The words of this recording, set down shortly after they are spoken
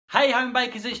Hey home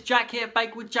bakers, it's Jack here at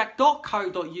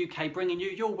bakewithjack.co.uk, bringing you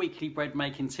your weekly bread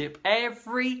making tip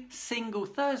every single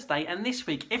Thursday. And this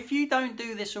week, if you don't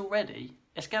do this already,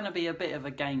 it's going to be a bit of a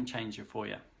game changer for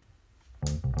you.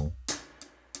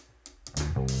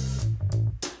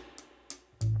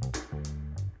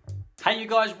 Hey you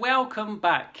guys, welcome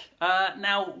back.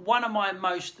 Now, one of my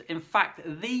in fact,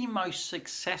 the most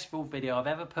successful video I've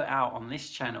ever put out on this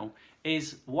channel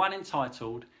is one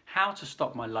entitled, How to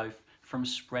Stop My Loaf from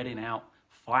Spreading Out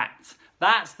Flat.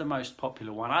 That's the most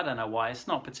popular one. I don't know why. It's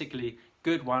not a particularly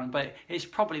good one, but it's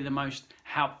probably the most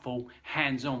helpful,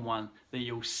 hands-on one that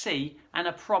you'll see, and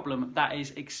a problem that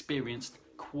is experienced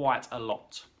quite a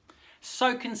lot.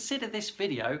 So consider this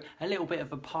video a little bit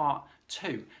of a part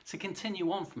 2 to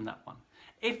continue on from that one.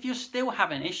 If you're still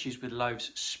having issues with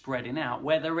loaves spreading out,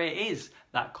 whether it is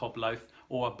that cob loaf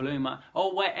or a bloomer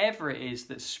or wherever it is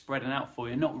that's spreading out for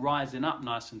you, not rising up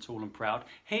nice and tall and proud,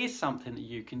 here's something that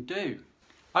you can do.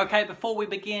 Okay, before we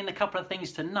begin, a couple of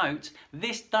things to note.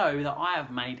 This dough that I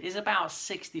have made is about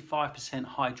 65%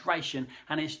 hydration,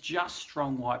 and it's just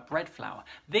strong white bread flour.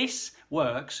 This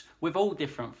works with all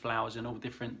different flours and all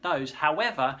different doughs.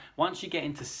 However, once you get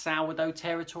into sourdough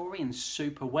territory and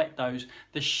super wet doughs,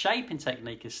 the shaping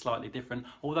technique is slightly different,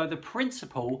 although the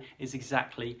principle is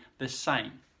exactly the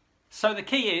same. So the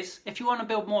key is, if you want to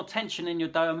build more tension in your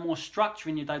dough and more structure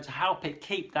in your dough to help it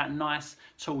keep that nice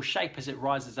tall shape as it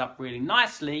rises up really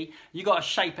nicely, you got to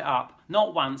shape it up,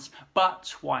 not once, but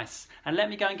twice. And let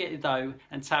me go and get the dough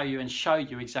and tell you and show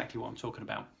you exactly what I'm talking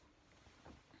about.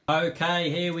 Okay,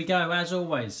 here we go. As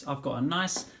always, I've got a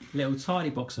nice little tidy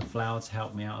box of flour to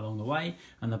help me out along the way,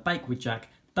 and the Bake with Jack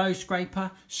dough scraper,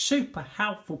 super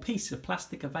helpful piece of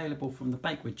plastic available from the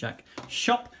Bake with Jack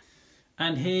shop.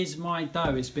 And here's my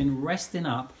dough. It's been resting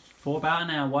up for about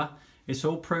an hour. It's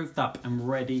all proved up and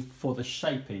ready for the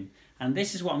shaping. And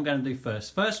this is what I'm going to do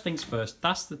first. First things first,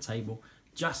 dust the table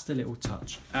just a little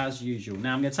touch, as usual.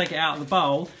 Now I'm going to take it out of the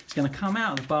bowl. It's going to come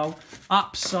out of the bowl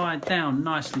upside down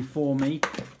nicely for me,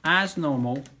 as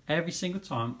normal, every single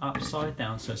time, upside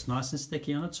down, so it's nice and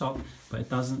sticky on the top, but it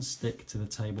doesn't stick to the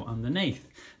table underneath.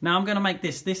 Now I'm going to make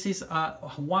this. This is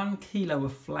 1 kilo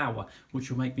of flour,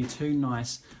 which will make me 2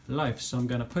 nice loaves. So I'm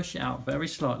going to push it out very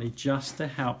slightly just to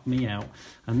help me out,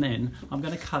 and then I'm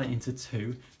going to cut it into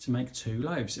 2 to make 2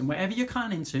 loaves. And wherever you're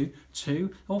cutting into,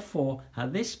 2 or 4,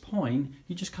 at this point,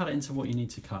 you just cut it into what you need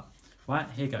to cut. Right,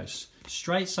 here goes.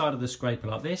 Straight side of the scraper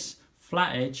like this,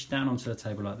 flat edge down onto the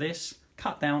table like this,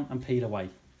 cut down and peel away.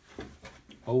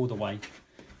 All the way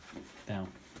down.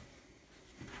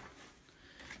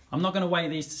 I'm not going to weigh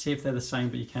these to see if they're the same,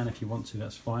 but you can if you want to,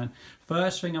 that's fine.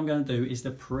 First thing I'm going to do is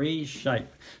the pre-shape.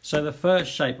 So the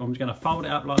first shape, I'm just going to fold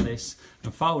it up like this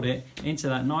and fold it into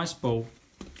that nice ball,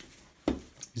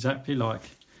 exactly like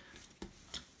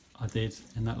I did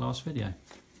in that last video.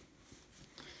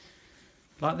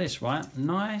 Like this, right?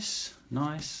 Nice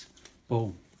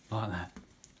ball, like that.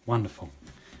 Wonderful.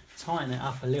 Tighten it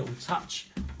up a little touch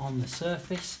on the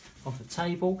surface of the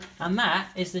table, and that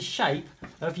is the shape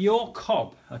of your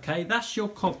cob. Okay, that's your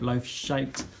cob loaf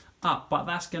shaped up, but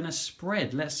that's going to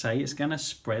spread. Let's say it's going to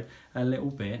spread a little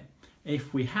bit.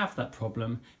 If we have that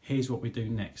problem, here's what we do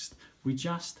next. We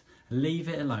just leave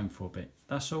it alone for a bit.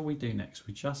 That's all we do next.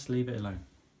 We just leave it alone.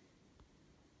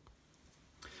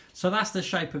 So that's the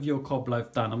shape of your cob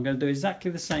loaf done. I'm going to do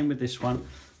exactly the same with this one.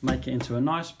 Make it into a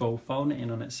nice ball, fold it in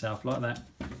on itself like that.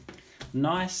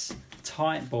 Nice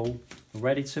tight ball,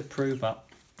 ready to prove up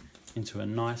into a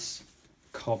nice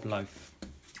cob loaf.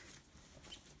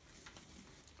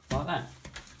 Like that.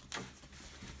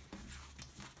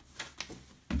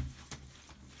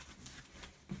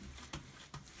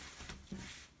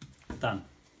 Done.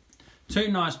 2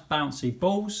 nice bouncy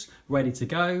balls ready to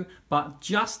go, but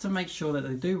just to make sure that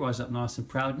they do rise up nice and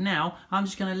proud, now I'm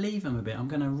just going to leave them a bit. I'm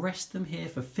going to rest them here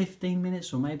for 15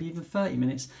 minutes or maybe even 30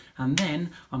 minutes, and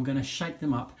then I'm going to shake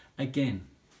them up again.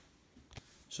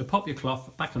 So pop your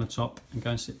cloth back on the top and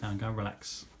go and sit down, go and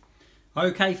relax.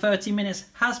 Okay, 30 minutes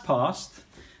has passed,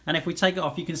 and if we take it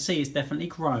off, you can see it's definitely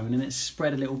grown and it's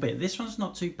spread a little bit. This one's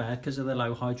not too bad because of the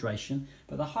low hydration,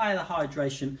 but the higher the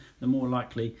hydration, the more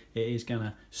likely it is going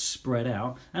to spread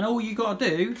out. And all you got to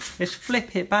do is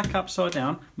flip it back upside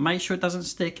down, make sure it doesn't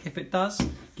stick. If it does,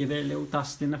 give it a little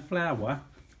dust in the flour,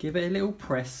 give it a little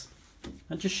press,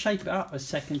 and just shape it up a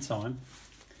second time.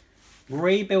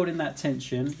 Rebuilding that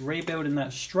tension, rebuilding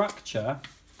that structure,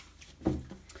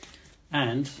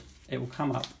 and it will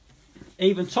come up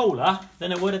even taller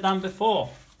than it would have done before.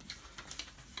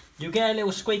 You'll get a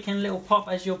little squeaking, little pop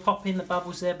as you're popping the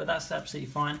bubbles there, but that's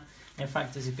absolutely fine. In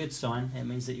fact, it's a good sign. It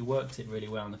means that you worked it really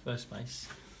well in the first place.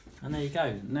 And there you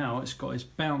go. Now it's got its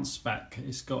bounce back,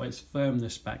 it's got its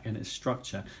firmness back and its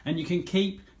structure. And you can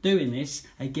keep doing this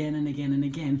again and again and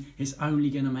again. It's only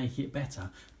going to make it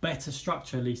better. Better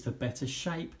structure leads to better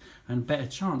shape and better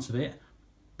chance of it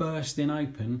bursting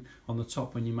open on the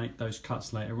top when you make those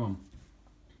cuts later on.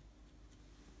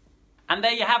 And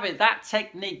there you have it. That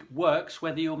technique works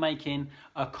whether you're making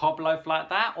a cob loaf like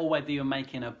that, or whether you're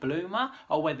making a bloomer,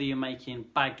 or whether you're making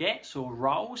baguettes or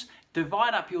rolls.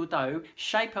 Divide up your dough,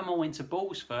 shape them all into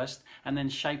balls first, and then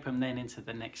shape them then into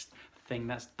the next thing.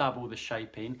 That's double the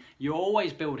shaping. You're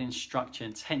always building structure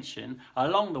and tension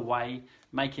along the way,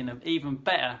 making an even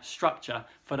better structure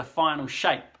for the final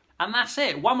shape. And that's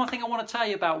it. One more thing I want to tell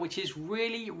you about, which is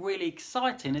really, really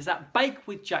exciting, is that Bake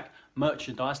with Jack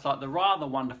merchandise, like the rather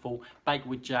wonderful Bake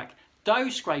with Jack dough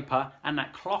scraper and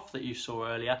that cloth that you saw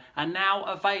earlier, are now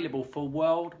available for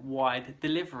worldwide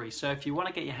delivery. So if you want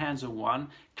to get your hands on one,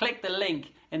 click the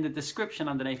link in the description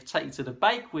underneath, take you to the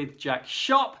Bake with Jack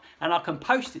shop, and I can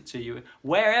post it to you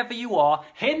wherever you are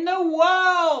in the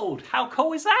world. How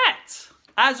cool is that?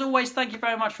 As always, thank you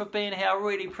very much for being here. I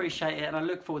really appreciate it, and I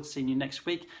look forward to seeing you next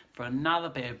week for another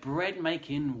bit of bread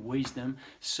making wisdom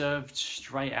served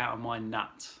straight out of my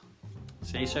nut.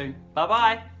 See you soon.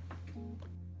 Bye-bye.